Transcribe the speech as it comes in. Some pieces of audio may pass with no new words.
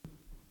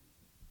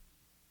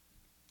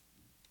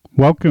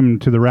Welcome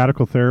to The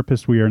Radical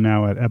Therapist. We are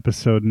now at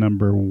episode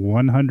number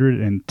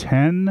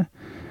 110,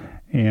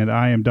 and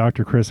I am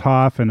Dr. Chris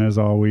Hoff, and as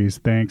always,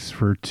 thanks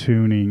for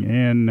tuning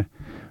in.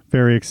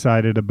 Very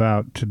excited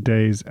about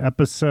today's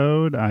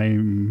episode.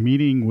 I'm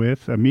meeting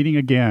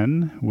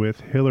again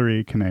with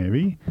Hilary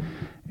Kinavey,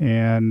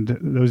 and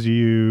those of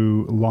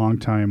you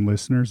longtime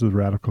listeners of The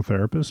Radical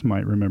Therapist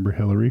might remember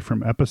Hilary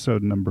from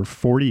episode number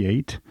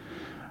 48,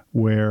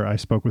 where I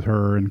spoke with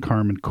her and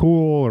Carmen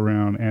Cool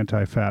around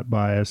anti-fat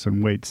bias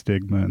and weight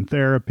stigma and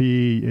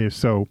therapy.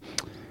 So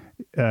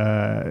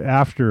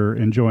after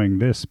enjoying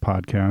this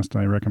podcast,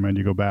 I recommend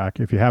you go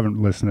back. If you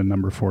haven't listened to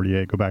number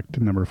 48, go back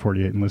to number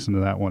 48 and listen to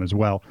that one as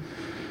well.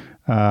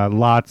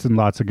 Lots and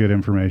lots of good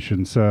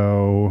information.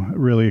 So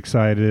really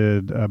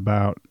excited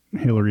about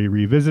Hilary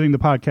revisiting the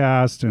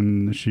podcast,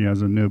 and she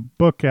has a new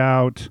book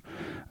out,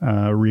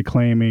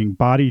 Reclaiming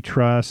Body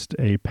Trust,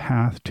 A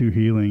Path to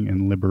Healing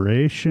and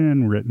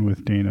Liberation, written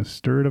with Dana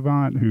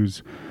Sturdivant,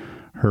 who's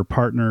her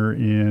partner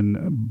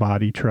in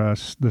Body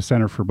Trust, the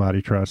Center for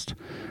Body Trust,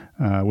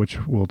 which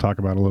we'll talk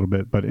about a little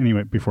bit. But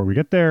anyway, before we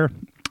get there,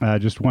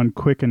 just one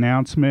quick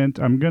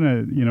announcement. I'm going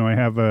to, I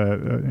have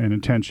an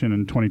intention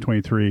in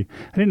 2023.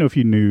 I didn't know if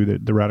you knew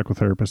that The Radical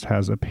Therapist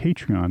has a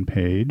Patreon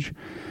page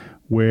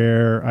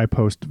where I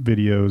post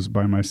videos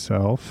by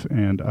myself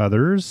and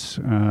others,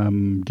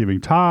 giving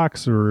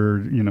talks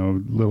or,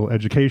 little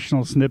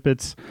educational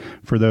snippets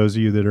for those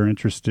of you that are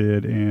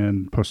interested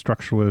in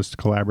post-structuralist,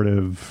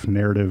 collaborative,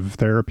 narrative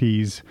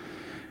therapies,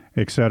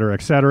 et cetera,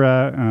 et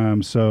cetera.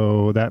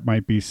 So that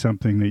might be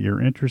something that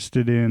you're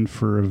interested in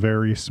for a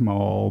very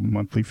small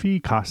monthly fee,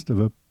 cost of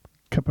a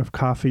cup of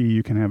coffee.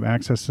 You can have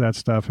access to that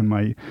stuff. And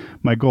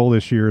my goal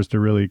this year is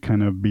to really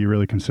kind of be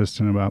really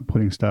consistent about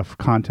putting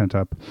content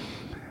up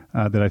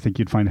that I think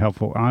you'd find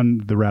helpful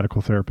on the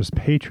Radical Therapist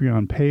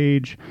Patreon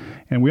page.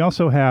 And we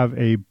also have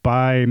a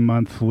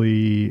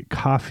bi-monthly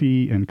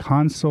coffee and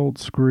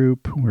consults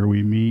group where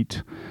we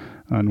meet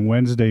on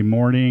Wednesday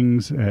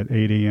mornings at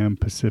 8 a.m.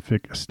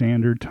 Pacific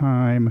Standard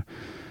Time.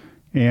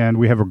 And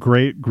we have a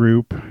great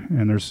group,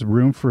 and there's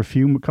room for a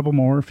few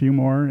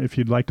more. If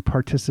you'd like to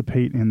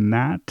participate in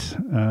that,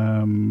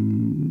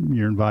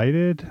 you're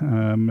invited.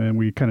 And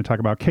we kind of talk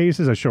about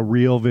cases. I show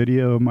real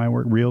video of my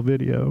work,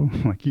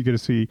 like you get to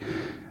see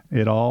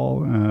it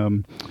all.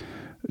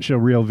 Show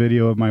real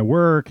video of my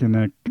work, and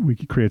that we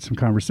could create some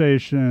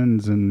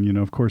conversations. And,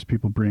 of course,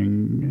 people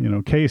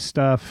bring, case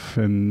stuff,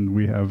 and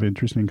we have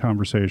interesting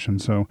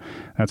conversations. So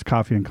that's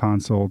Coffee and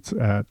Consults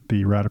at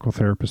the Radical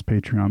Therapist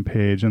Patreon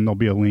page. And there'll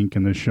be a link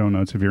in the show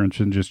notes if you're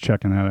interested in just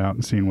checking that out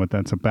and seeing what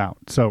that's about.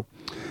 So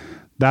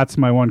that's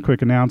my one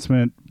quick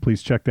announcement.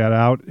 Please check that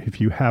out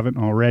if you haven't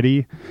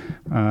already.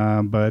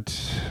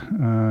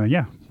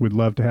 We'd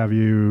love to have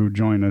you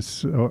join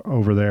us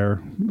over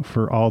there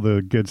for all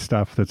the good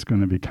stuff that's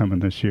going to be coming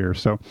this year.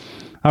 So,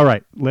 all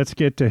right, let's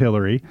get to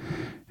Hilary.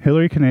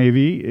 Hilary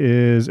Kinavey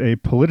is a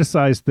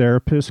politicized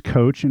therapist,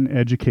 coach, and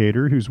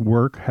educator whose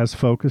work has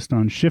focused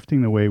on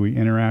shifting the way we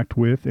interact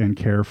with and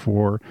care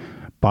for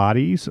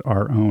bodies,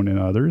 our own and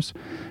others.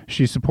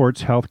 She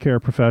supports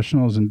healthcare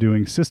professionals in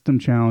doing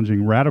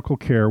system-challenging radical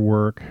care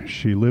work.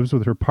 She lives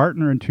with her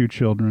partner and 2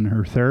 children,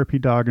 her therapy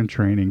dog in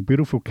training,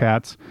 beautiful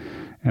cats,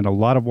 and a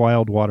lot of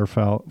wild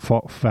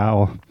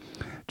waterfowl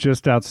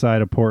just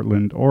outside of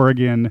Portland,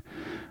 Oregon.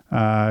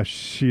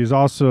 She is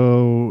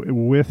also,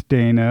 with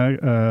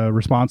Dana,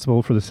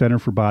 responsible for the Center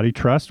for Body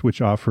Trust,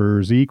 which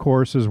offers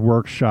e-courses,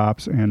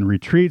 workshops, and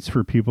retreats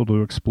for people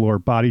to explore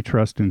body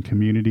trust in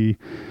community,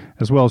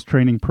 as well as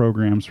training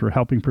programs for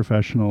helping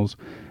professionals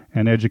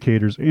and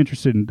educators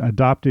interested in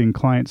adopting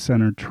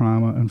client-centered,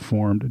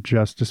 trauma-informed,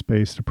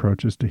 justice-based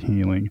approaches to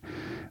healing.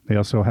 They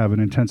also have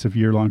an intensive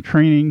year-long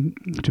training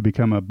to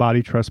become a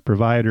body trust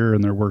provider,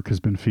 and their work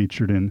has been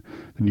featured in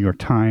the New York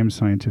Times,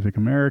 Scientific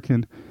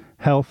American,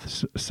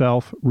 Health,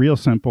 Self, Real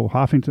Simple,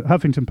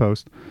 Huffington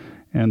Post,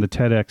 and the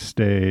TEDx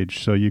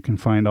stage. So you can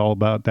find all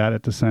about that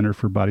at the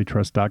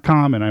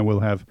centerforbodytrust.com, and I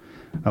will have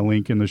a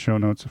link in the show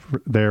notes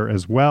there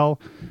as well.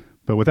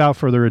 But without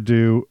further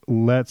ado,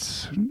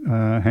 let's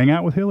hang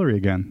out with Hilary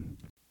again.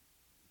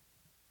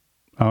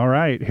 All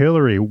right,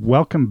 Hilary,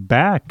 welcome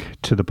back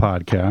to the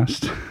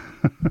podcast.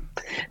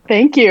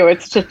 Thank you.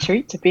 It's a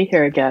treat to be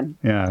here again.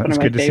 Yeah, it's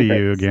good to see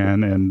you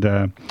again.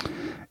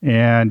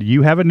 And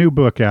you have a new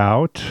book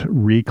out,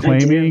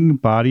 Reclaiming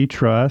Body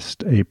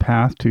Trust, A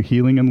Path to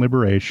Healing and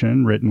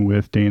Liberation, written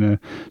with Dana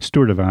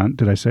Sturdivant.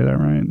 Did I say that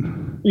right?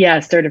 Yeah,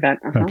 Sturdivant.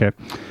 Uh-huh. Okay,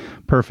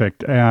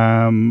 perfect.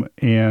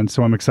 And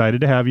so I'm excited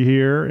to have you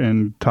here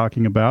and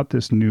talking about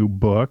this new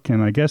book.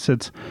 And I guess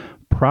it's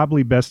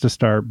probably best to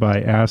start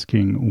by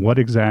asking, what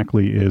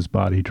exactly is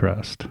body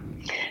trust?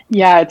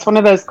 Yeah, it's one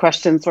of those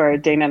questions where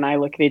Dana and I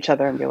look at each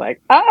other and be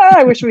like,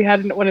 I wish we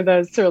had one of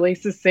those really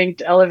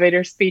succinct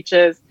elevator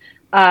speeches.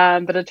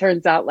 But it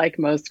turns out, like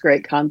most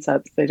great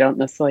concepts, they don't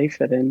necessarily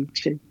fit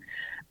into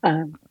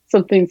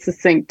something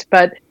succinct.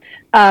 But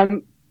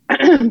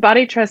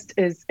body trust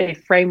is a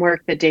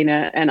framework that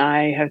Dana and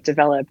I have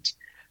developed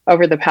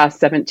over the past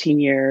 17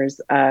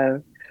 years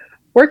of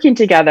working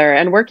together.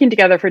 And working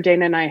together for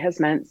Dana and I has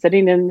meant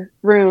sitting in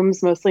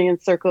rooms, mostly in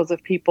circles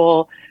of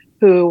people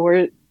who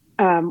were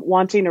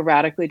wanting a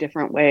radically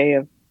different way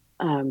of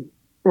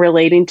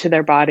relating to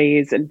their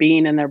bodies and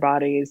being in their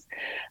bodies,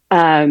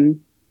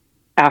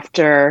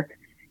 after,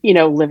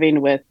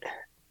 living with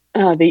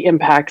the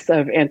impacts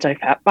of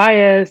anti-fat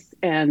bias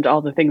and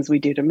all the things we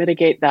do to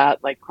mitigate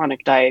that, like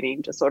chronic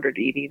dieting, disordered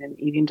eating, and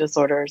eating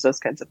disorders, those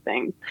kinds of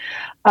things.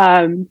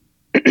 Um,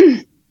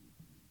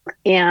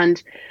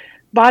 and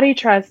body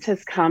trust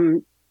has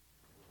come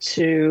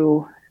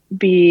to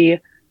be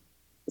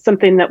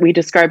something that we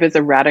describe as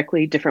a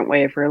radically different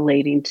way of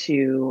relating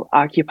to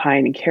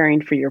occupying and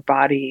caring for your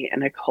body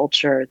in a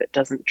culture that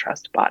doesn't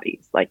trust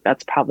bodies. Like,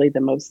 that's probably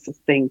the most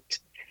succinct.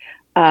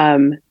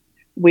 Um,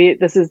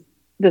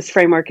 this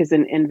framework is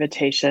an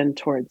invitation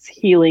towards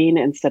healing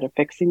instead of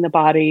fixing the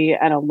body,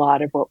 and a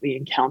lot of what we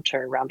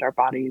encounter around our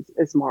bodies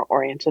is more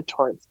oriented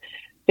towards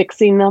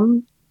fixing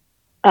them.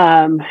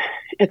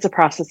 It's a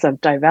process of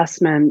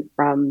divestment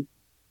from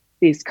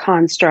these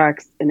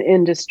constructs and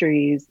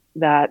industries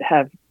that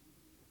have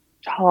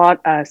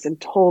taught us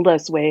and told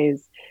us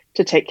ways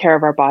to take care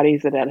of our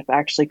bodies that have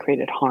actually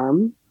created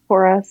harm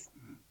for us,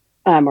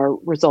 or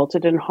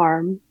resulted in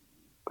harm.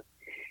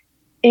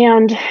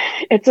 And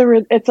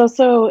it's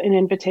also an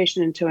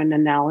invitation into an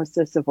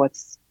analysis of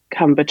what's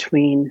come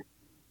between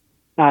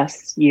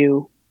us,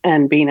 you,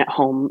 and being at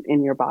home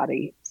in your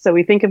body. So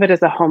we think of it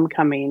as a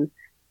homecoming,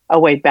 a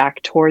way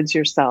back towards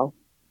yourself,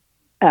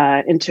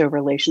 into a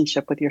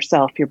relationship with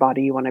yourself, your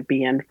body you want to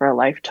be in for a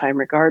lifetime,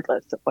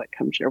 regardless of what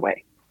comes your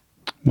way.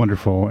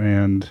 Wonderful.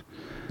 And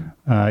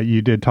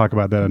you did talk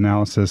about that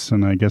analysis,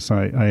 and I guess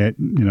I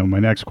my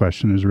next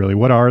question is really,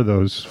 what are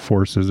those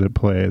forces at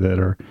play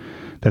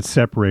that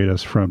separate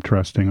us from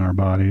trusting our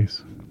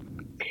bodies?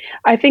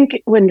 I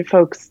think when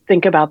folks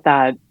think about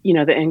that,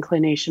 the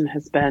inclination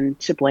has been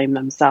to blame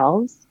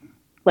themselves.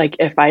 Like,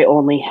 if I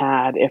only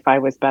had, if I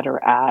was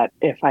better at,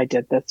 if I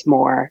did this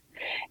more.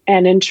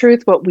 And in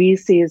truth, what we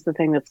see is the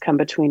thing that's come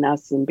between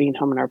us and being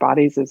home in our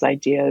bodies is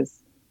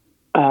ideas,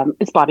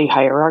 it's body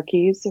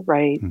hierarchies,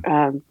 right?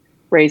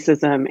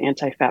 Racism,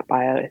 anti-fat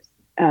bias,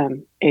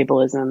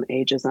 ableism,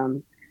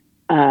 ageism,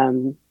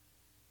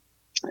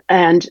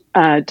 and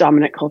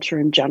dominant culture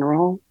in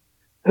general,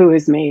 who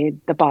has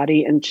made the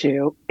body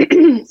into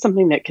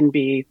something that can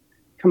be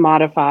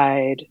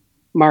commodified,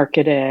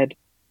 marketed,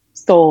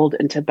 sold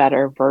into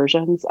better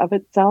versions of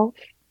itself.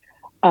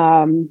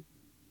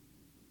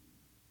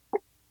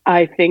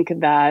 I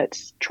think that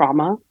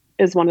trauma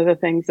is one of the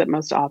things that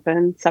most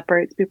often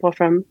separates people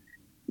from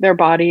their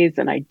bodies.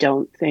 And I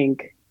don't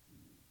think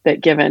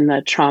that, given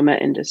the trauma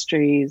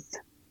industry's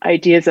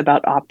ideas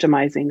about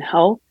optimizing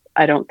health,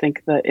 I don't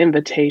think the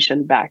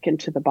invitation back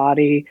into the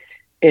body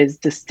is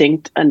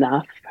distinct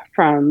enough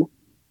from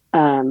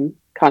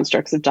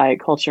constructs of diet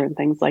culture and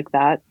things like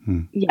that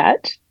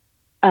yet.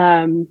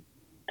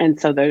 And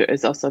so there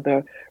is also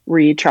the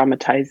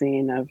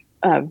re-traumatizing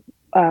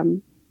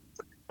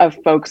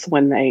of folks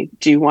when they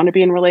do want to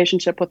be in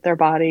relationship with their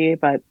body,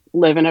 but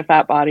live in a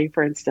fat body,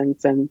 for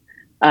instance, and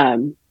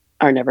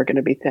are never going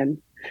to be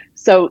thin.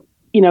 So,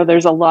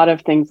 there's a lot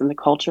of things in the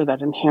culture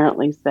that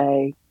inherently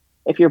say,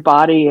 if your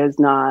body is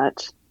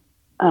not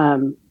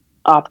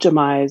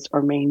optimized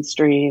or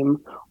mainstream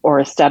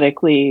or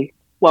aesthetically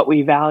what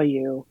we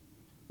value,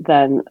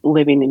 then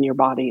living in your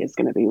body is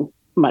going to be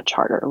much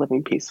harder.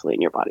 Living peacefully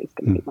in your body is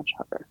going to be much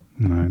harder.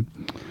 Right.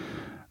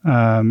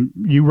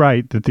 You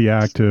write that the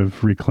act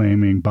of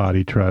reclaiming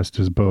body trust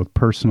is both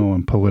personal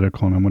and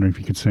political, and I'm wondering if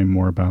you could say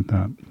more about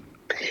that.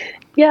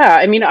 Yeah,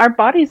 I mean, our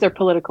bodies are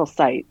political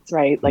sites,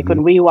 right? Like,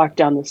 when we walk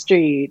down the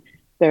street,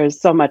 there's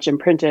so much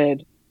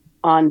imprinted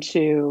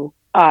onto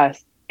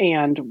us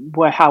and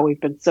how we've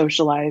been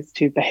socialized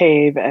to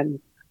behave and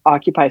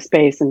occupy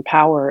space and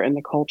power in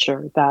the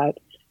culture that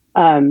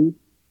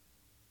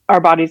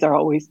our bodies are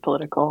always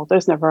political.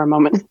 There's never a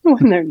moment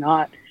when they're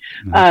not.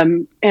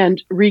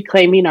 And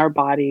reclaiming our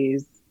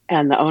bodies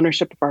and the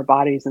ownership of our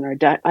bodies and our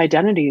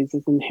identities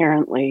is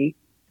inherently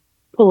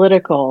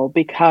political,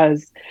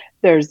 because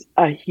there's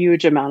a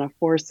huge amount of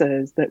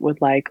forces that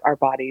would like our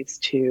bodies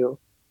to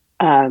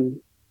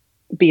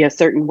be a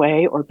certain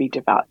way or be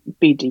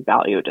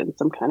devalued in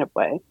some kind of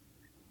way.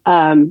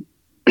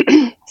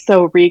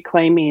 So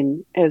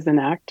reclaiming is an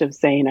act of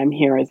saying, I'm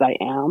here as I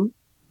am,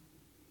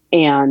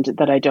 and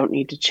that I don't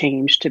need to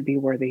change to be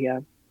worthy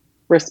of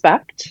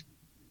respect,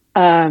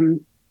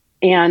 and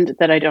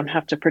that I don't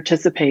have to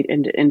participate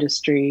into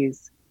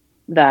industries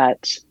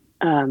that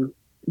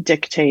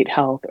dictate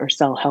health or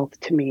sell health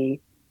to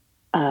me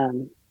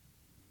in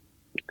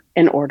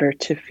order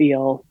to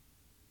feel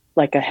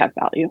like I have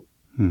value.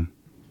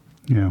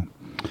 Yeah.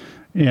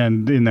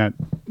 And in that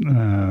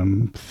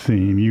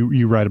theme,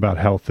 you write about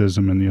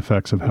healthism and the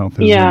effects of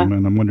healthism,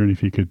 and I'm wondering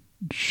if you could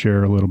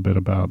share a little bit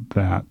about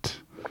that.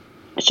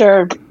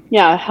 Sure.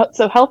 Yeah.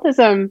 So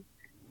healthism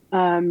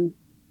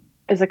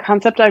is a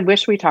concept I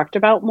wish we talked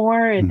about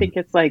more. I think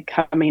it's like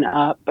coming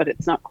up, but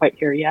it's not quite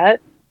here yet.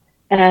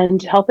 And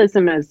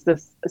healthism is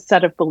this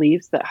set of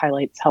beliefs that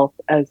highlights health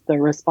as the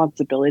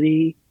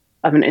responsibility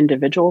of an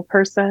individual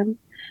person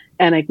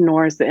and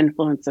ignores the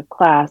influence of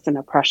class and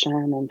oppression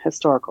and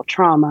historical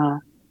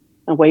trauma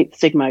and weight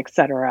stigma,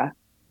 etc.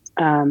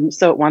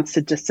 So it wants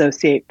to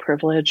dissociate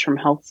privilege from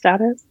health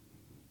status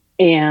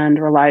and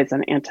relies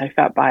on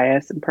anti-fat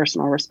bias and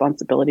personal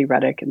responsibility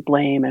rhetoric and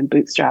blame and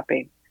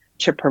bootstrapping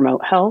to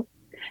promote health.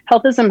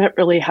 Healthism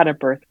really had a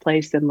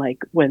birthplace in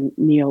like when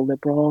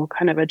neoliberal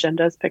kind of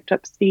agendas picked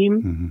up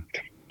steam. Mm-hmm.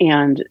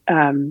 And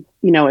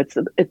it's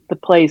the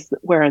place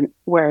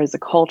where as a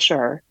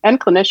culture and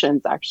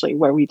clinicians actually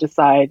where we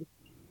decide,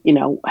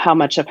 how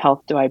much of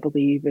health do I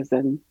believe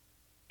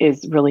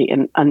is really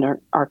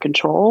under our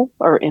control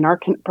or in our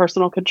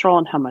personal control,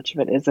 and how much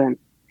of it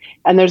isn't.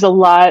 And there's a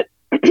lot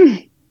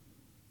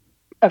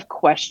of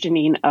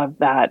questioning of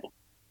that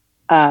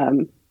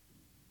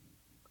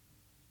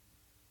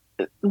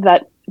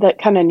that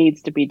kind of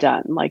needs to be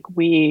done. Like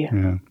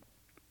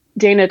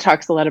Dana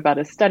talks a lot about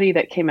a study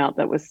that came out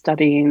that was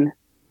studying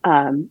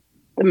the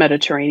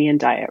Mediterranean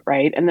diet,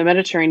 right? And the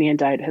Mediterranean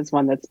diet has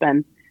one that's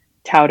been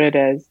touted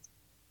as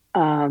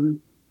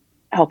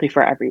healthy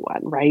for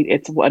everyone, right?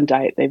 It's one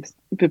diet they've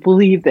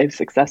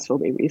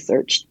successfully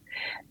researched.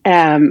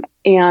 And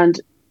a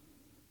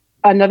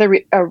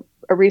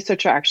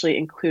researcher actually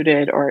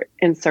included or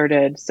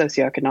inserted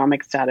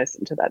socioeconomic status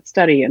into that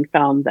study and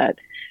found that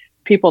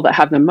people that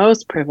have the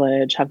most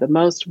privilege, have the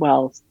most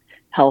wealth,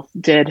 health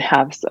did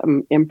have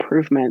some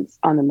improvements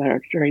on the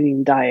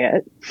Mediterranean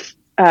diet,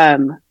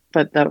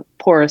 but the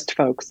poorest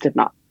folks did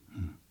not.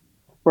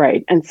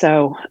 Right. And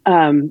so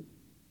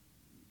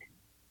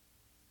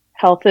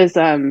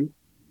healthism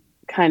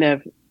kind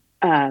of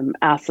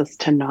asks us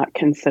to not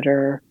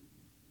consider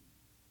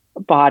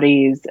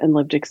bodies and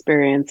lived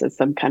experience as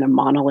some kind of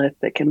monolith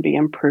that can be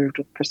improved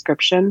with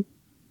prescription,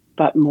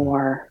 but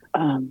more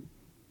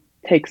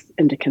takes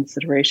into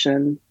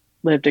consideration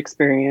lived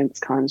experience,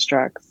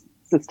 constructs,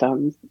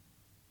 systems,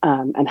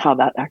 and how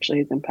that actually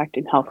is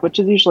impacting health, which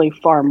is usually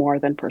far more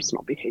than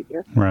personal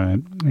behavior. Right.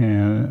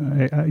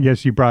 And I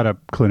guess you brought up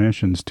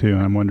clinicians too.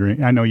 And I'm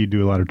wondering, I know you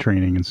do a lot of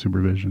training and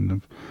supervision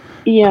of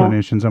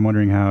clinicians. I'm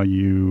wondering how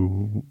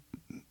you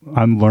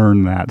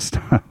unlearn that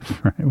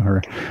stuff, right?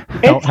 Or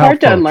it's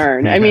hard to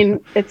unlearn. Yeah. I mean,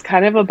 it's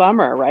kind of a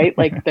bummer, right?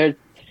 Like there's,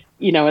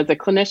 as a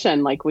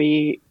clinician, like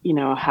we,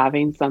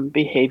 having some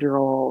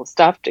behavioral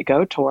stuff to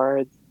go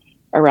towards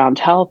around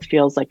health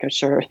feels like a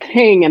sure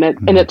thing. And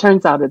it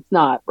turns out it's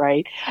not,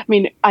 right? I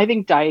mean, I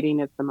think dieting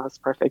is the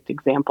most perfect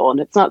example. And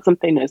it's not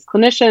something as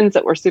clinicians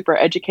that we're super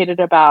educated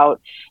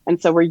about.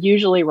 And so we're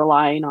usually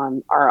relying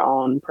on our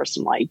own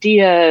personal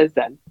ideas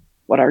and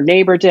what our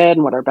neighbor did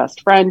and what our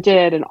best friend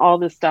did and all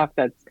this stuff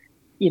that's,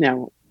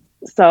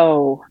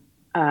 so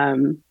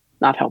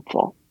not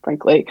helpful,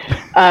 frankly.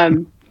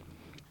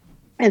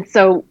 And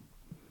so,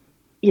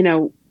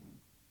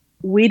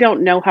 we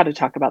don't know how to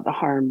talk about the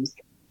harms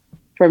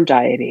from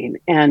dieting.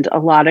 And a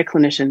lot of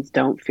clinicians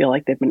don't feel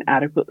like they've been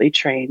adequately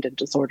trained in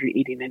disordered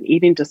eating and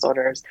eating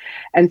disorders.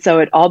 And so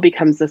it all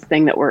becomes this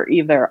thing that we're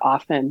either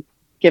often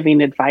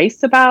giving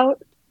advice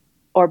about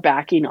or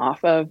backing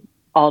off of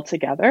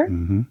altogether.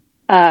 Mm-hmm.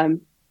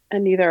 And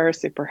neither are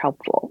super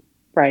helpful,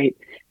 right?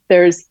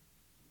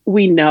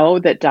 We know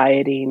that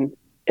dieting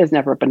is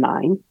never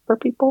benign for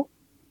people,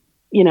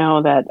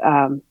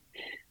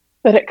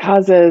 that it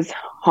causes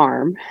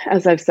harm,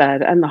 as I've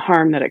said, and the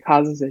harm that it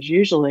causes is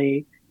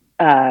usually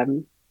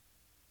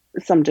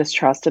some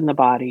distrust in the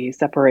body,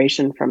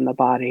 separation from the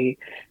body,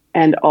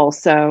 and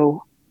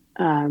also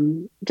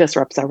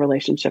disrupts our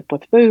relationship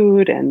with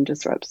food and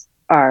disrupts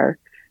our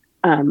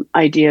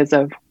ideas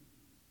of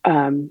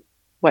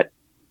what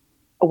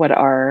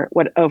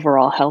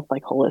overall health,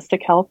 like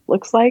holistic health,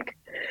 looks like.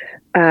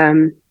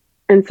 And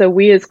so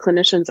we as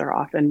clinicians are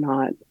often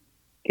not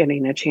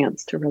getting a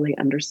chance to really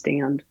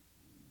understand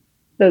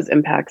those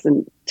impacts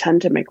and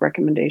tend to make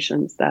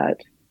recommendations that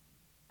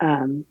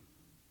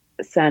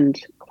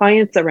send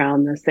clients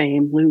around the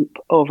same loop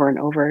over and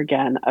over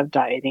again of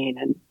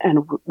dieting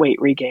and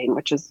weight regain,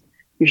 which is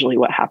usually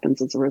what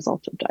happens as a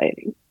result of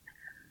dieting.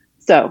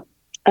 So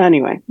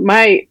anyway,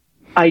 my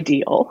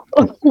ideal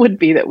would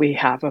be that we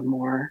have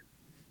more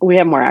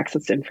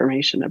access to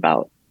information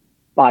about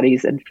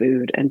bodies and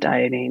food and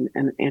dieting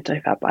and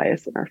anti-fat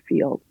bias in our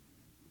field.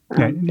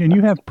 And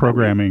you have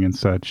programming and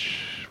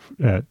such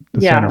at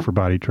the Center for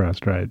Body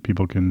Trust, right?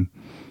 People can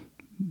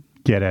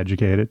get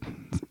educated.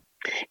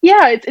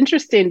 Yeah, it's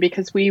interesting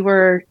because we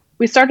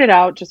started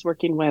out just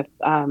working with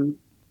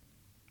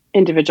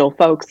individual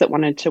folks that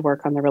wanted to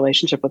work on the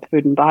relationship with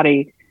food and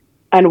body.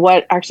 And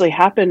what actually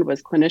happened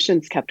was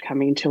clinicians kept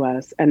coming to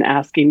us and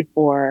asking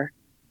for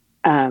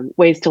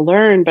ways to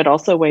learn, but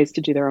also ways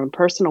to do their own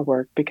personal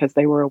work because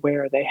they were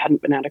aware they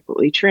hadn't been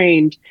adequately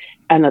trained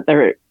and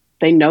that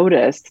they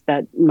noticed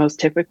that most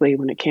typically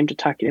when it came to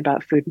talking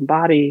about food and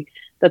body,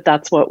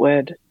 that's what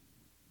would,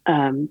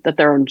 that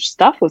their own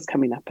stuff was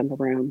coming up in the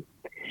room.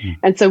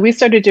 And so we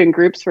started doing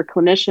groups for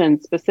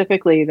clinicians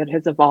specifically that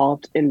has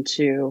evolved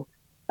into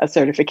a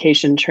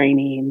certification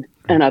training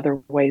and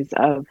other ways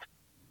of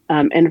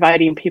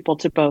inviting people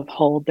to both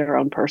hold their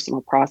own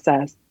personal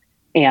process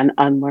and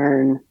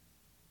unlearn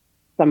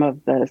some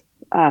of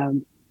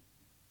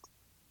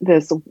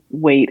this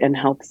weight and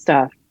health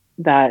stuff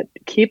that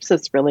keeps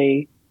us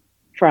really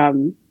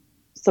from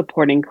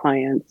supporting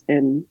clients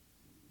in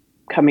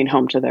coming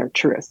home to their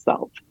truest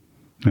self.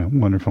 Yeah,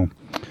 wonderful.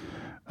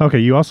 Okay,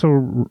 you also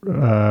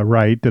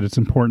write that it's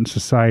important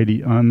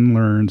society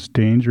unlearns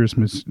dangerous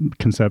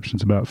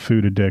misconceptions about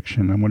food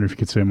addiction. I wonder if you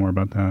could say more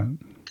about that.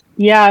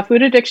 Yeah,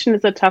 food addiction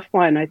is a tough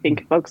one. I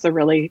think folks are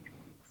really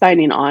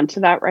signing on to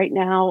that right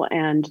now,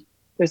 and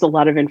there's a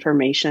lot of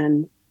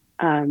information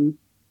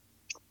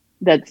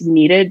that's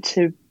needed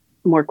to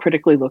more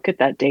critically look at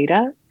that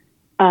data.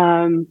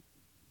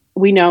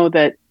 We know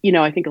that,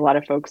 I think a lot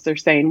of folks are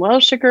saying, well,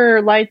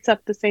 sugar lights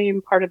up the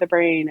same part of the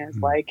brain as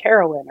like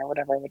heroin or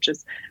whatever, which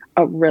is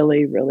a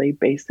really, really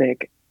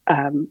basic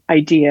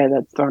idea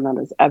that's thrown out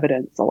as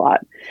evidence a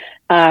lot.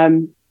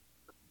 And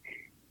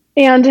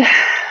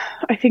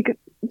I think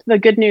the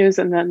good news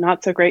and the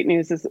not so great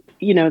news is,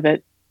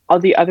 that all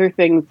the other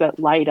things that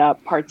light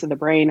up parts of the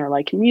brain are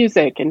like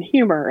music and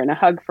humor and a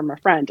hug from a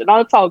friend. And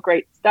it's all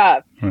great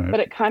stuff, Right. But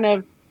it kind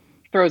of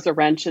throws a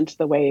wrench into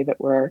the way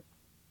that we're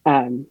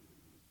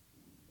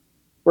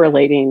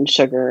relating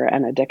sugar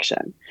and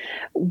addiction.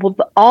 Well,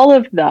 all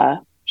of the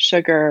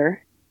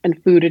sugar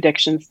and food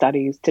addiction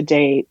studies to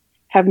date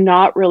have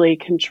not really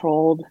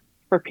controlled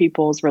for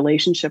people's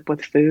relationship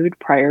with food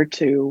prior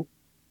to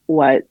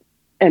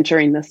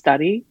entering the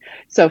study.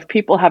 So if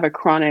people have a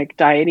chronic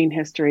dieting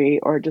history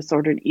or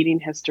disordered eating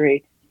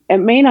history, it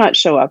may not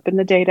show up in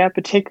the data,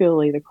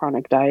 particularly the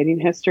chronic dieting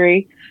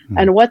history. Mm-hmm.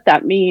 And what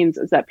that means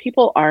is that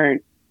people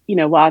aren't,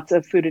 lots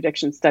of food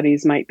addiction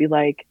studies might be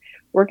like,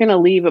 we're going to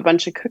leave a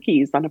bunch of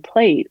cookies on a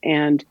plate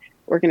and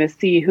we're going to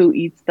see who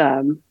eats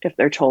them if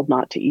they're told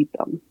not to eat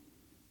them.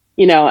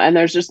 And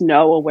there's just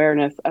no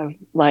awareness of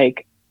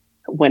like,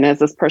 when has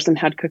this person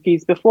had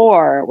cookies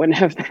before? When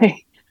have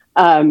they,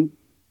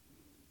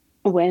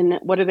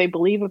 what do they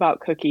believe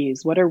about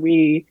cookies? What are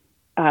we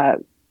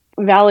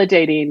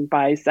validating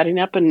by setting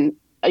up and,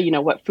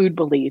 what food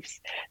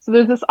beliefs? So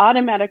there's this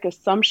automatic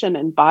assumption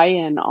and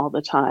buy-in all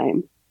the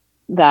time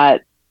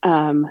that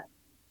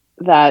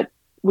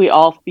we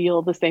all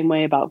feel the same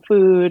way about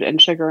food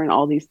and sugar and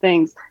all these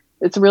things.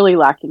 It's really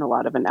lacking a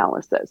lot of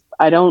analysis.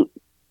 I don't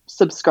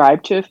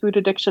subscribe to a food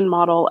addiction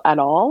model at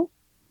all.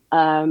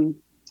 And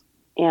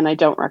I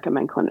don't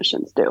recommend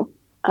clinicians do.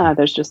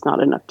 There's just not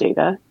enough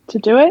data to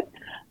do it.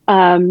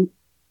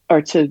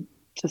 Or to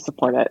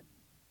support it.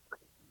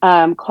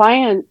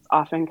 Clients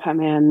often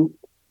come in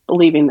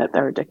believing that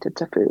they're addicted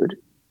to food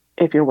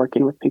if you're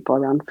working with people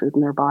around food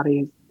in their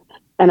bodies.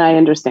 And I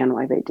understand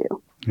why they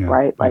do,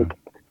 right? Like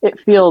it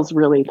feels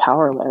really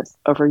powerless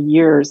over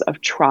years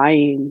of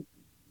trying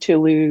to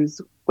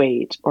lose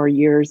weight or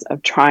years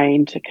of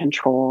trying to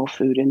control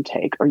food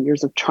intake or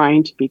years of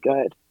trying to be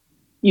good.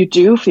 You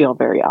do feel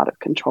very out of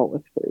control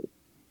with food.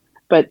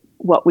 But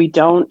what we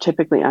don't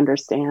typically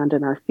understand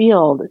in our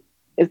field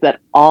is that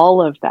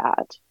all of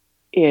that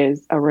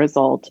is a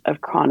result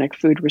of chronic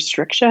food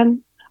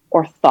restriction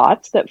or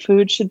thoughts that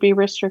food should be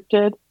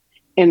restricted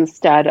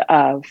instead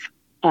of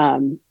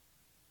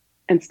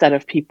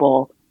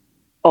people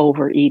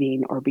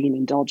overeating or being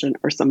indulgent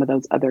or some of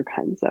those other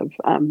kinds of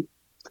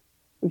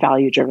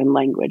value-driven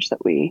language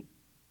that we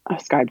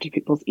ascribe to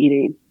people's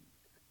eating.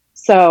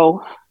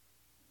 So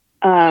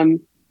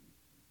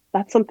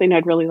that's something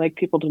I'd really like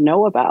people to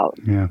know about.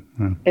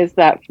 Is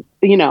that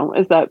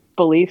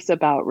beliefs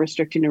about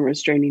restricting and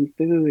restraining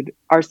food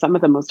are some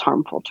of the most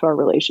harmful to our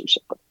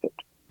relationship with food.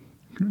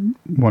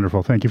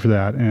 Wonderful. Thank you for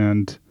that.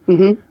 And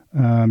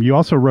you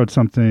also wrote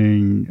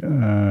something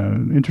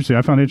interesting.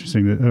 I found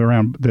interesting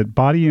that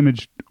body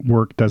image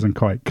work doesn't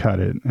quite cut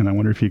it. And I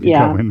wonder if you can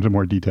go into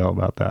more detail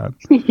about that.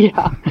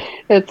 Yeah,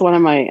 it's one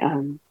of my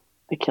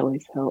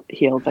Achilles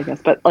heels, I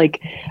guess. But like,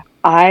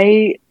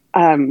 I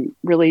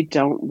really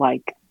don't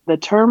like the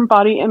term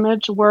body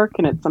image work,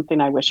 and it's something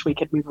I wish we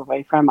could move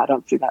away from. I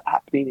don't see that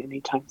happening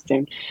anytime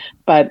soon.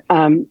 But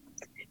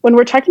when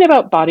we're talking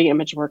about body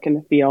image work in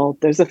the field,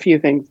 there's a few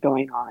things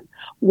going on.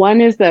 One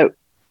is that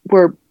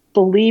we're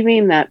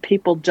believing that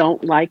people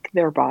don't like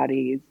their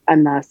bodies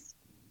and thus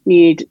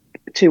need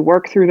to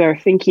work through their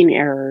thinking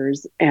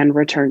errors and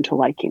return to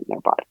liking their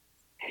body.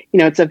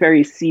 It's a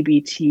very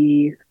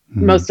CBT,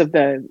 most of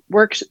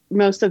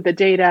the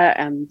data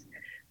and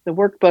the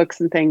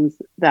workbooks and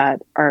things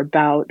that are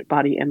about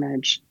body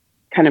image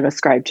kind of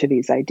ascribe to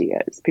these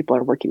ideas. People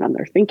are working on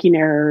their thinking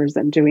errors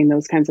and doing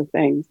those kinds of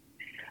things.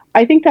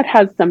 I think that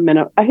has some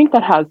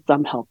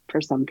help for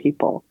some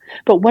people.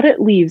 But what it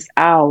leaves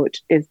out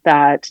is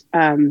that,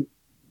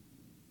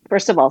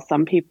 first of all,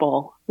 some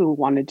people who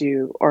want to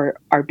do or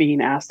are being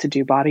asked to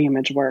do body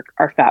image work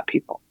are fat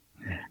people.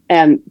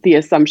 And the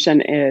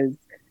assumption is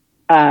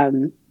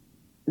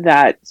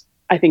that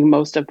I think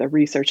most of the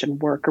research and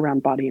work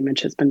around body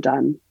image has been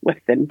done with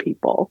thin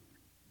people.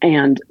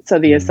 And so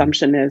the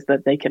assumption is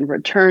that they can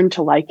return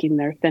to liking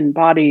their thin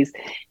bodies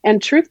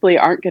and truthfully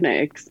aren't going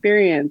to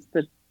experience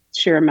the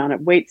sheer amount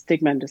of weight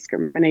stigma and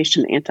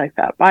discrimination,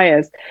 anti-fat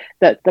bias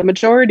that the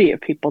majority of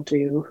people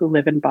do who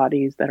live in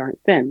bodies that aren't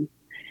thin.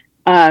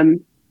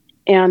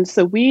 And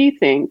so we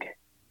think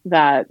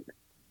that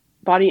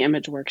body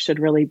image work should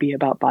really be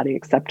about body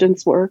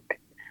acceptance work,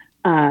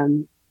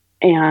 and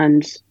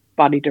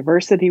body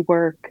diversity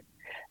work,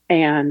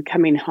 and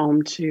coming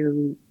home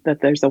to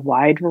that there's a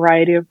wide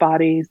variety of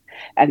bodies,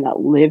 and that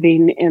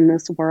living in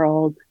this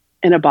world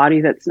in a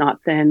body that's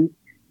not thin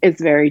is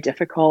very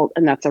difficult.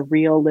 And that's a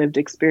real lived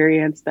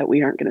experience that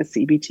we aren't going to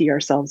CBT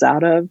ourselves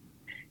out of.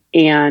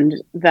 And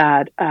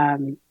that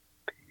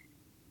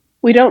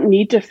we don't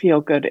need to feel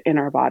good in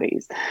our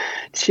bodies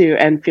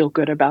and feel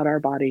good about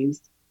our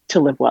bodies to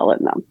live well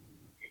in them.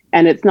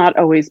 And it's not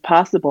always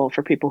possible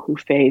for people who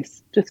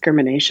face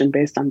discrimination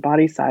based on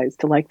body size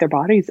to like their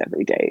bodies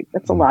every day.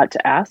 That's a lot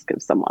to ask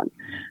of someone.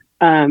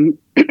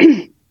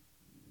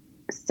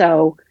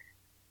 So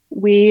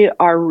we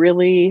are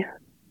really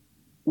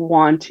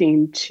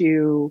wanting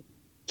to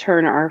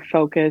turn our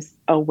focus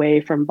away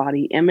from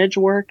body image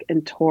work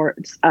and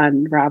towards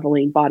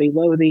unraveling body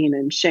loathing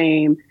and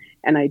shame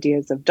and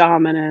ideas of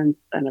dominance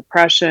and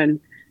oppression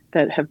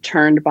that have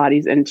turned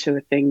bodies into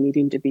a thing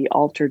needing to be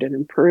altered and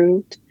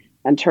improved,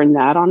 and turn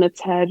that on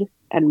its head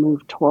and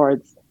move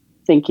towards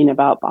thinking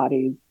about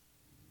bodies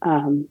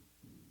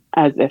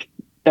as if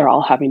they're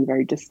all having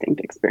very distinct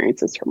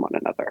experiences from one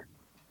another.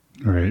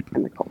 Right.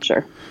 In the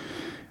culture.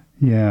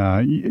 Yeah.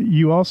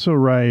 You also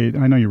write,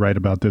 I know you write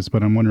about this,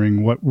 but I'm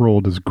wondering, what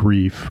role does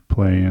grief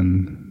play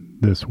in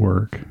this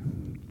work?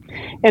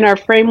 In our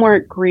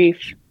framework,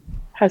 grief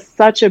has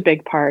such a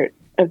big part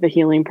of the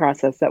healing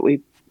process that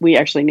we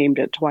actually named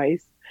it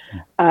twice.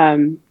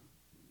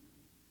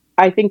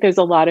 I think there's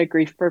a lot of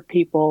grief for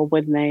people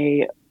when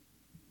they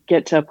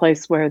get to a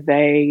place where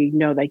they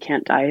know they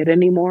can't diet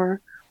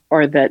anymore,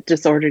 or that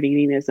disordered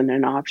eating isn't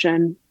an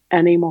option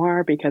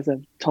anymore because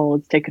of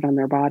tolls taken on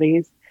their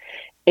bodies,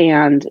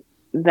 and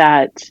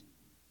that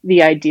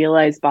the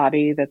idealized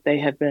body that they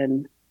have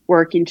been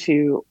working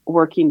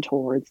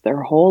towards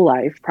their whole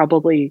life,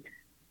 probably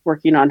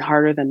working on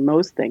harder than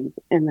most things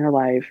in their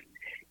life,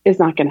 is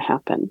not going to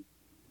happen.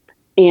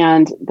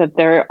 And that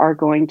they are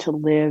going to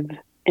live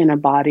in a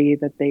body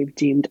that they've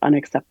deemed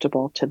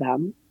unacceptable to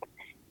them.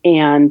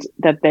 And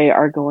that they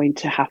are going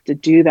to have to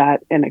do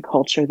that in a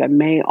culture that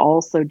may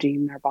also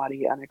deem their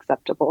body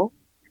unacceptable.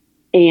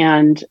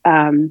 And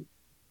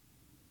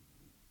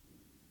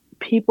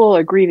people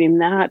are grieving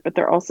that, but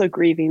they're also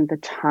grieving the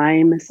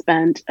time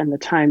spent and the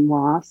time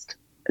lost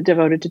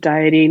devoted to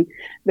dieting.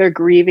 They're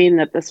grieving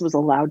that this was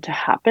allowed to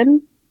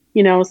happen,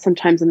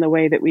 sometimes in the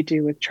way that we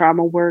do with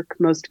trauma work.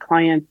 Most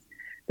clients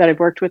that I've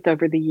worked with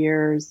over the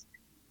years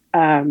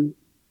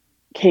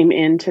came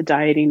into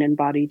dieting and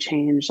body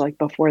change like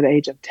before the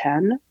age of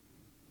 10,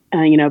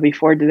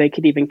 before they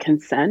could even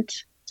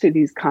consent to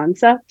these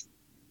concepts.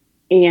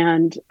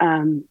 And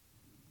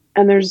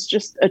there's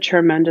just a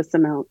tremendous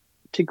amount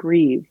to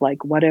grieve.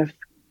 Like, what if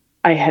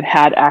I had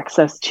had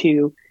access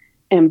to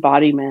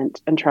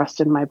embodiment and trust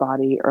in my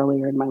body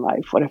earlier in my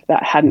life? What if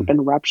that hadn't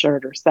been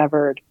ruptured or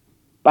severed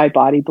by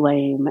body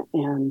blame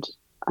and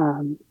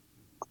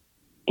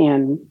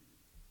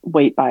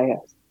weight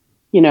bias,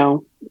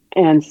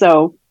 And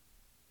so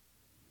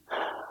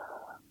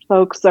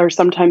folks are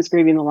sometimes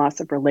grieving the loss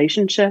of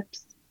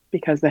relationships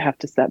because they have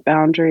to set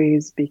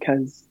boundaries,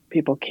 because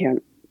people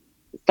can't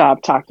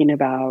stop talking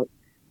about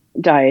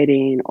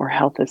dieting or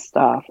health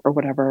stuff or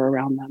whatever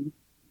around them.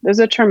 There's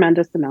a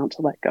tremendous amount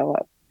to let go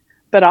of.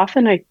 But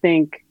often I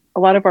think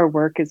a lot of our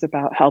work is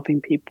about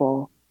helping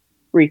people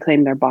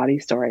reclaim their body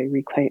story,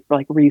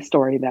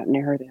 restory that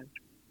narrative.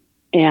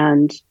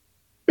 And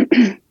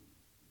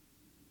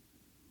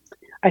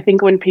I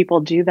think when people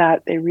do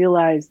that, they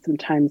realize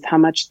sometimes how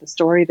much the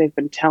story they've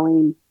been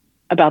telling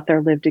about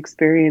their lived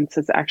experience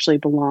has actually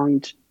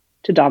belonged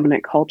to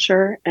dominant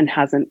culture and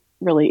hasn't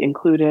really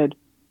included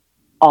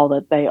all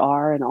that they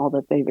are and all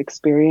that they've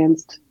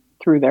experienced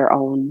through their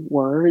own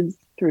words,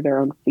 through their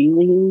own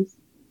feelings.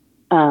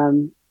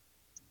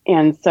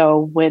 And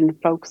so when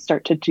folks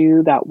start to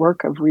do that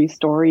work of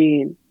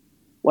restoring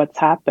what's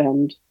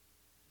happened,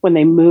 when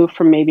they move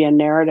from maybe a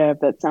narrative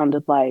that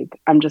sounded like,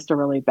 I'm just a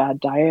really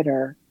bad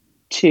dieter,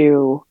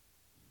 to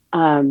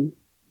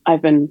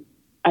I've been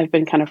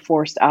kind of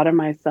forced out of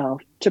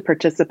myself to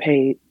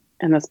participate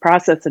in this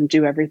process and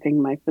do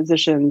everything my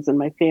physicians and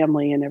my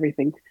family and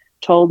everything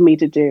told me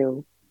to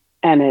do,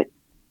 and it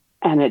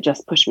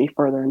just pushed me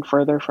further and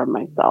further from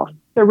myself.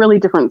 They're really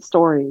different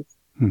stories,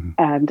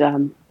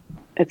 and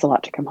it's a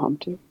lot to come home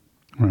to.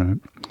 Right.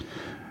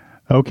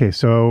 Okay,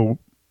 so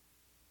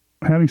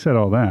having said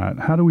all that,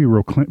 how do we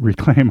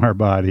reclaim our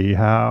body?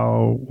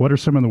 What are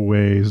some of the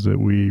ways that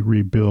we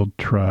rebuild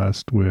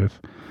trust with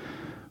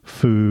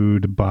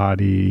food,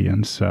 body,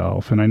 and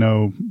self? And I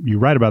know you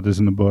write about this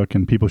in the book,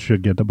 and people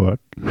should get the book.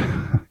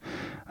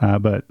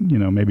 But,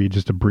 maybe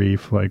just a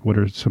brief, what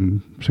are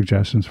some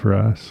suggestions for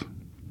us?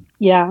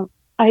 Yeah.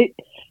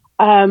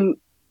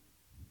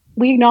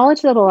 We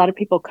acknowledge that a lot of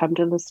people come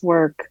to this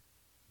work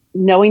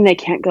knowing they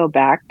can't go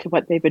back to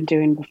what they've been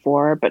doing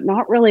before, but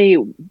not really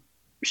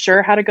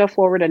sure how to go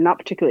forward and not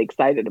particularly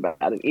excited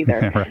about it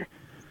either. Right.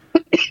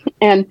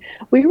 And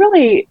we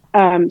really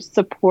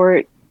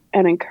support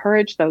and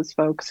encourage those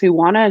folks who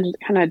want to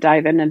kind of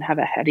dive in and have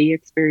a heady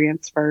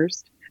experience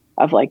first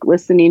of like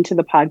listening to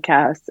the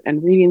podcasts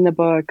and reading the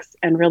books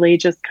and really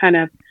just kind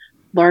of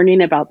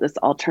learning about this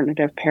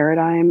alternative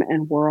paradigm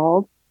and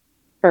world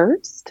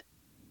first,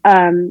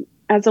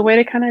 as a way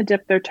to kind of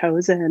dip their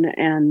toes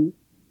in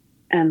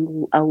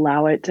and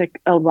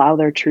allow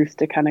their truth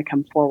to kind of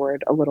come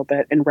forward a little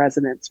bit in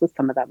resonance with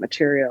some of that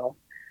material.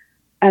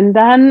 And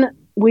then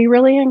we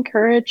really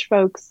encourage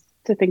folks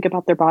to think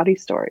about their body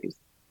stories.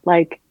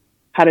 Like,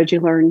 how did you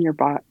learn your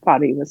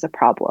body was a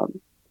problem?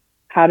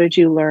 How did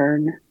you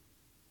learn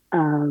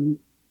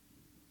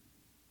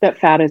that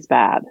fat is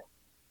bad?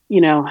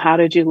 How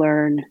did you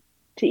learn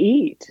to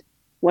eat?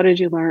 What did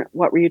you learn?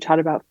 What were you taught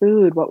about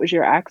food? What was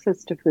your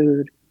access to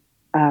food?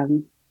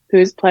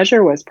 Whose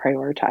pleasure was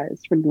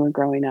prioritized when you were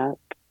growing up?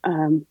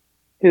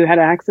 Who had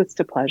access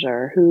to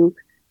pleasure? Who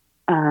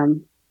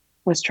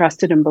was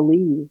trusted and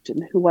believed,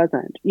 and who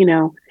wasn't?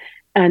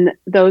 And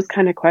those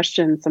kind of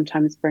questions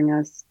sometimes bring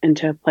us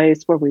into a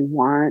place where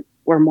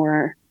we're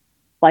more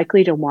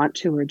likely to want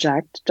to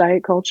reject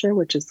diet culture,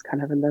 which is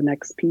kind of in the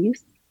next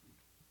piece,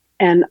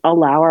 and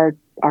allow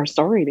our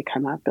story to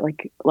come up,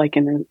 like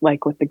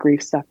with the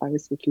grief stuff I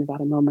was speaking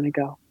about a moment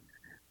ago.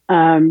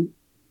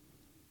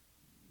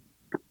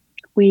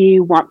 We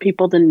want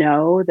people to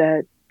know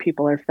that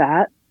people are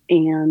fat,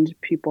 and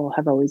people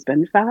have always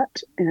been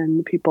fat,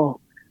 and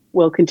people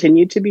will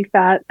continue to be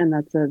fat, and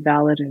that's a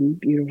valid and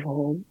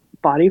beautiful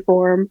body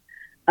form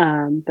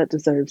that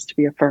deserves to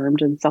be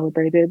affirmed and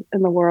celebrated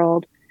in the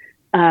world.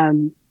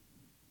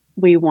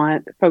 We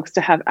want folks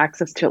to have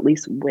access to at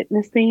least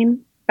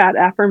witnessing fat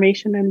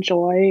affirmation and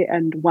joy,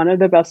 and one of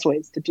the best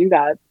ways to do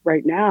that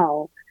right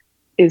now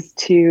is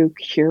to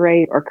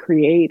curate or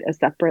create a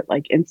separate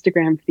like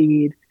Instagram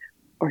feed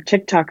or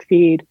TikTok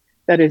feed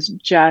that is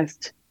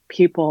just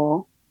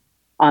people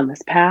on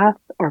this path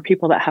or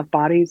people that have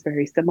bodies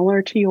very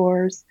similar to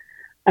yours.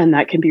 And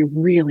that can be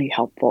really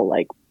helpful,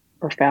 like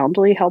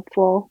profoundly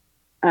helpful.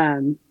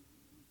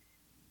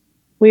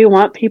 We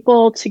want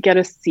people to get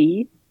a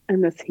seat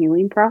in this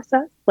healing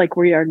process. Like,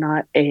 we are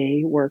not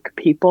a work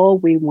people.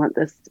 We want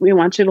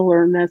you to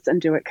learn this and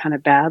do it kind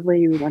of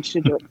badly. We want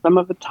you to do it some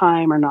of the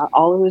time or not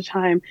all of the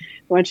time.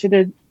 We want you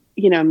to,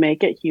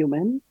 make it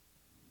human.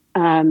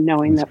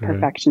 Knowing That's that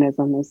great.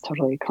 Perfectionism is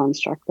totally a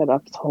construct that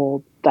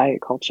upholds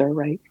diet culture,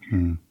 right?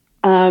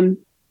 And,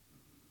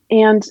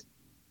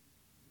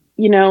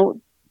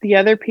 the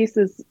other piece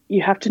is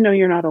you have to know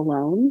you're not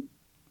alone.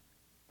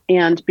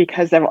 And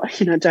because,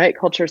 diet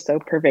culture is so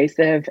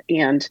pervasive,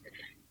 and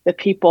the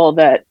people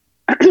that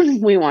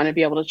we want to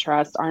be able to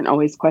trust aren't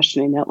always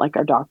questioning it, like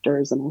our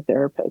doctors and our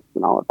therapists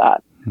and all of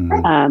that.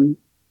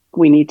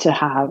 We need to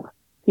have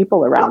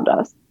people around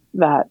us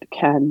that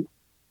can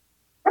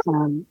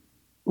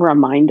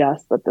remind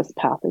us that this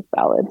path is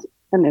valid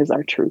and is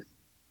our truth.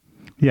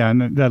 Yeah,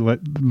 and that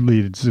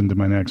leads into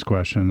my next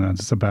question.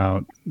 That's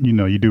about,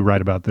 you do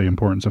write about the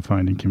importance of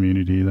finding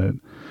community that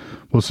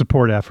will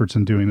support efforts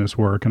in doing this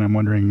work. And I'm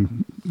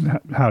wondering,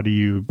 how do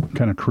you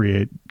kind of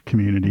create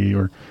community?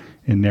 Or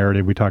in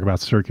narrative, we talk about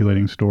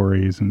circulating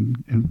stories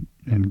and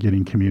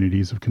getting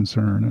communities of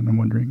concern. And I'm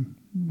wondering,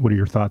 what are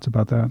your thoughts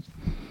about that?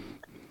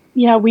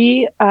 Yeah,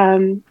 we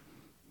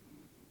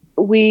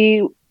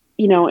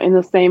in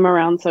the same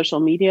around social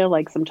media,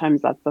 like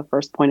sometimes that's the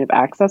first point of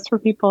access for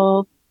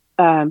people,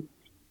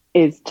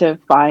 is to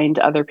find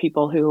other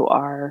people who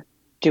are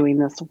doing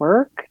this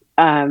work.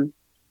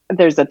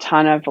 There's a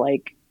ton of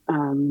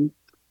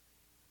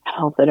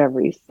health at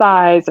every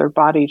size, or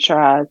body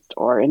trust,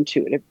 or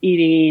intuitive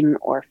eating,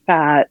 or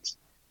fat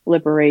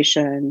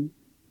liberation,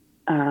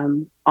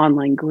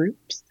 online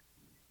groups.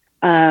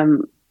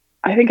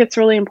 I think it's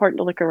really important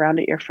to look around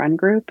at your friend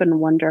group and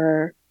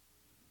wonder,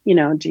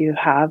 do you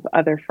have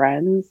other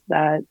friends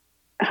that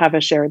have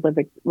a shared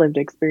lived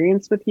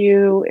experience with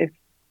you?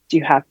 Do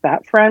you have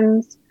fat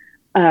friends?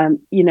 And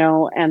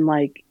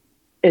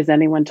is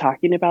anyone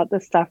talking about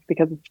this stuff?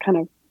 Because it's kind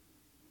of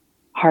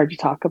hard to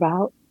talk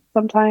about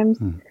sometimes.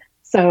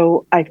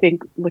 So I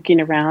think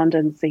looking around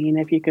and seeing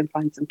if you can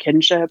find some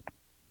kinship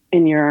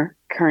in your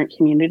current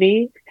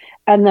community.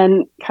 And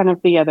then kind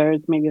of the other,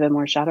 maybe the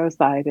more shadow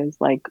side, is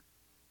like,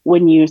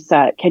 can you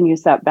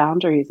set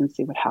boundaries and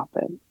see what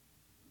happens?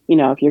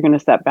 If you're going to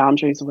set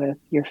boundaries with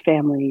your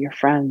family, your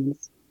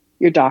friends,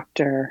 your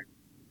doctor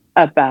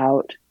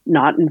about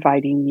not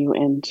inviting you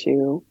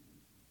into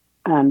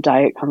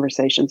diet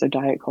conversations or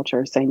diet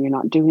culture, saying you're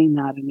not doing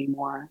that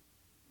anymore,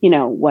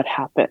 what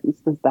happens?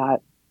 Does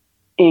that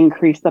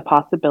increase the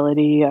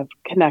possibility of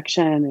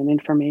connection and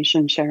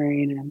information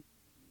sharing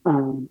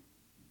and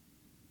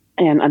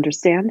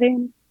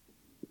understanding?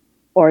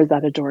 Or is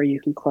that a door you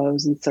can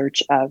close in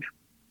search of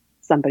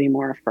somebody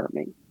more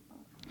affirming?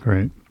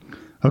 Great.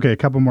 Okay, a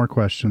couple more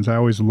questions. I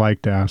always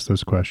like to ask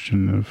this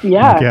question of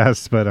my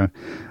guests, but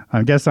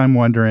I guess I'm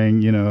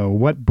wondering,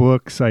 what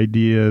books,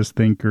 ideas,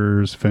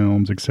 thinkers,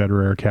 films,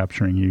 etc., are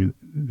capturing you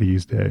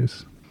these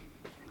days?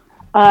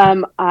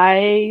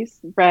 I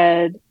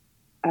read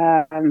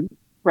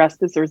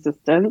Rest is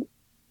Resistance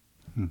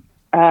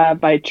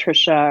by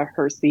Trisha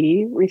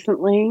Hersey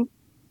recently.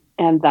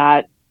 And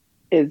that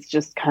is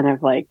just kind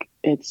of like,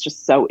 it's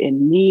just so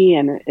in me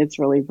and it's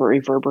really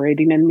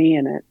reverberating in me.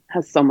 And it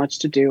has so much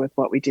to do with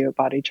what we do at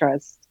Body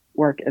Trust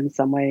work in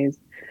some ways,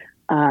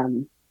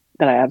 that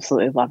I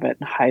absolutely love it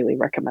and highly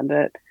recommend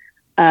it.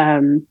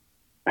 I'm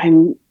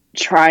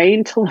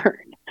trying to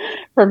learn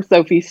from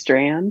Sophie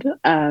Strand,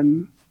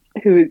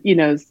 who, you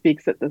know,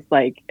 speaks at this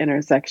like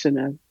intersection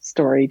of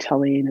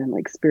storytelling and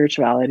like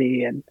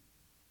spirituality and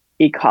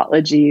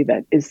ecology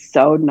that is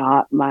so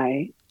not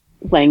my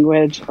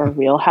language or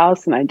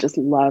wheelhouse. And I just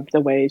love the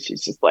way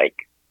she's just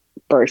like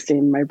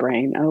bursting my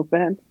brain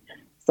open.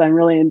 So I'm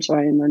really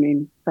enjoying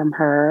learning from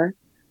her.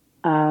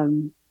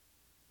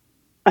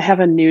 I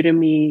have a new to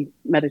me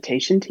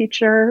meditation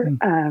teacher,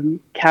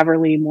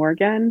 Caverly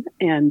Morgan,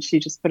 and she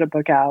just put a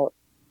book out,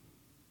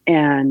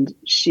 and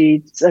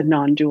she's a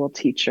non-dual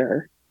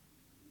teacher.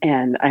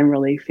 And I'm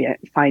really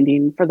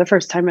finding for the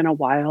first time in a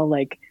while,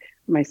 like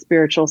my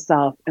spiritual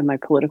self and my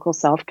political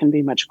self can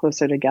be much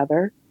closer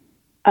together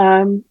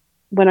when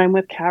I'm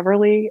with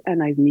Caverly,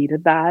 and I've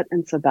needed that.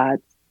 And so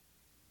that's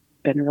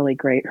been really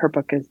great. Her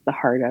book is the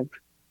heart of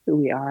who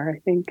we are, I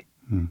think.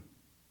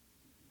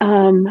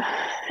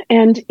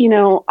 And, you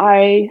know,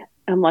 I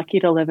am lucky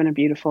to live in a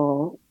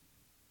beautiful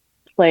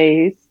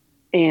place,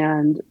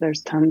 and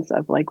there's tons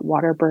of like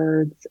water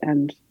birds.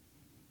 And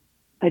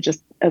I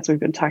just, as we've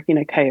been talking,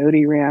 a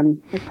coyote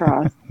ran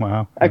across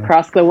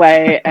across the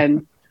way.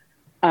 And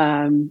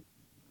I'm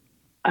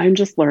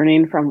just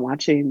learning from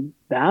watching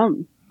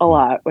them a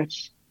lot,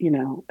 which, you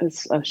know,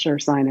 is a sure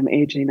sign I'm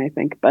aging, I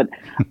think. But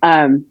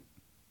I'm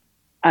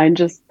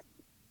just,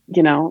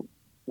 you know,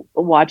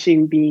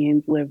 watching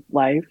beings live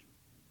life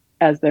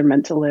as they're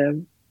meant to live,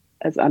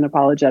 as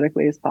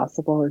unapologetically as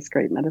possible, is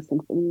great medicine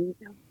for me.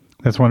 Yeah.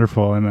 That's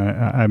wonderful,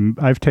 and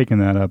I've taken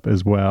that up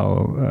as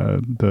well.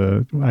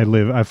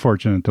 I'm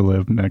fortunate to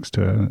live next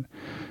to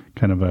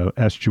kind of a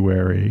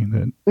estuary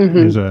that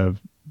is a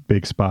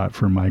big spot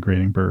for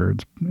migrating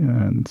birds,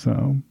 and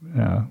so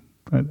yeah,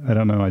 I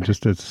don't know.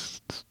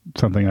 It's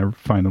something I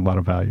find a lot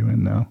of value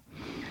in now.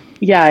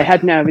 Yeah, I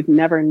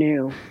never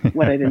knew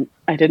what I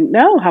didn't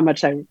know how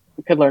much I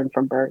could learn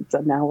from birds,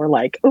 and now we're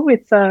like, oh,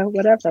 it's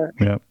whatever.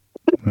 Yep.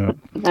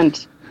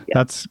 And yeah.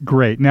 That's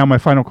great. Now, my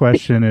final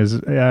question is,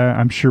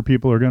 I'm sure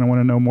people are going to want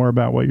to know more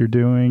about what you're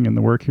doing and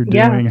the work you're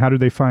doing. How do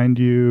they find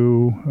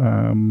you?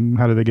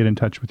 How do they get in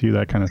touch with you?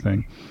 That kind of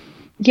thing.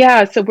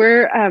 Yeah, so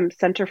we're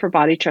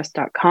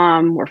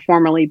centerforbodytrust.com. We're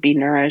formerly Be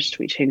Nourished.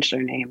 We changed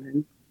our name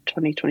in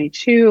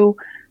 2022.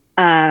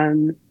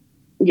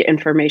 Get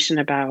information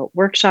about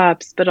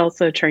workshops, but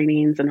also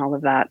trainings and all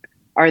of that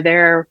are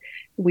there.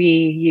 We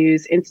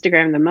use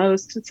Instagram the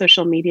most,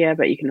 social media,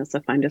 but you can also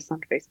find us on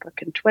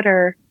Facebook and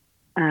Twitter.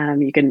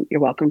 You're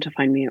welcome to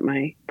find me at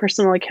my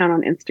personal account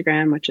on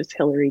Instagram, which is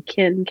Hilary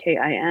Kin,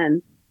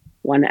 Kin,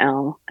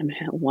 1L. I'm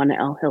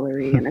 1L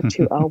Hilary in a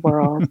 2L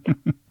world.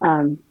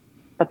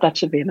 But that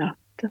should be enough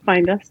to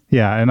find us.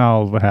 Yeah, and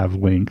I'll have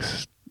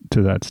links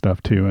to that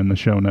stuff too in the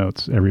show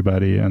notes,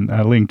 everybody, and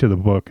a link to the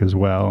book as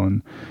well.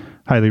 And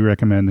highly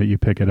recommend that you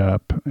pick it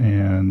up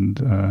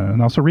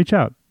and also reach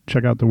out.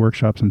 Check out the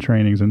workshops and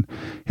trainings. And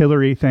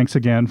Hilary, thanks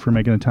again for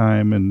making the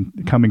time and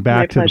coming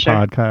back to the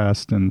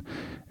podcast. And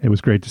it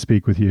was great to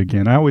speak with you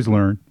again. I always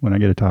learn when I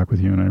get to talk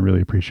with you, and I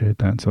really appreciate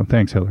that. So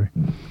thanks, Hilary.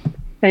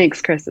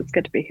 Thanks, Chris. It's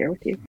good to be here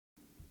with you.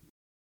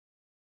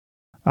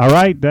 All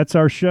right, that's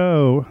our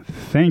show.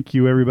 Thank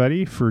you,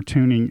 everybody, for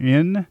tuning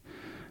in.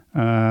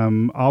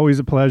 Always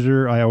a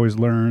pleasure. I always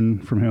learn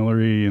from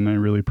Hilary, and I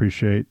really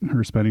appreciate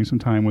her spending some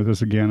time with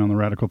us again on The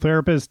Radical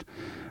Therapist.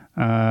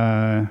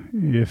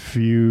 If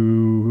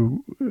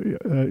you,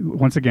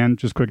 once again,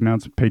 just quick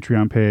announcement,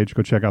 Patreon page,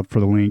 go check out for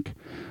the link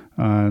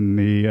on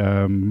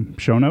the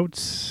show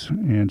notes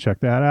and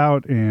check that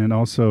out. And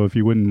also, if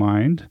you wouldn't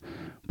mind,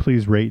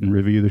 please rate and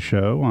review the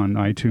show on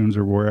iTunes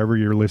or wherever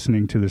you're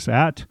listening to this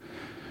at.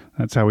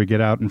 That's how we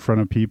get out in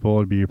front of people.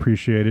 It'd be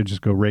appreciated.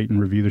 Just go rate and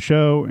review the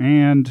show.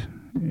 And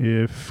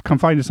come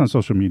find us on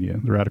social media,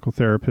 The Radical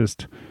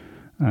Therapist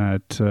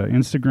at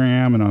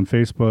Instagram and on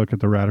Facebook at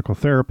The Radical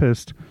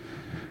Therapist.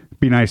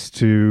 Be nice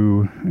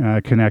to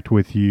connect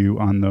with you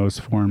on those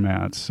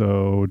formats.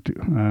 So,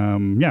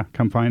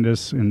 come find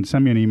us and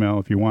send me an email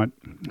if you want.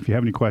 If you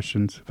have any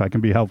questions, if I can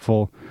be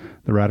helpful,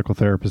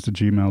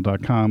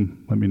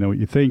 theradicaltherapist@gmail.com. Let me know what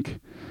you think.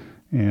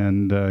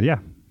 And,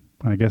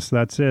 I guess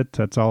that's it.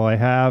 That's all I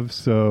have.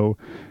 So,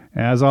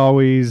 as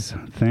always,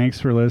 thanks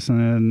for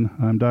listening.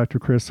 I'm Dr.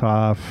 Chris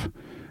Hoff,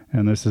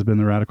 and this has been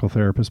the Radical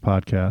Therapist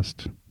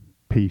Podcast.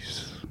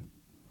 Peace.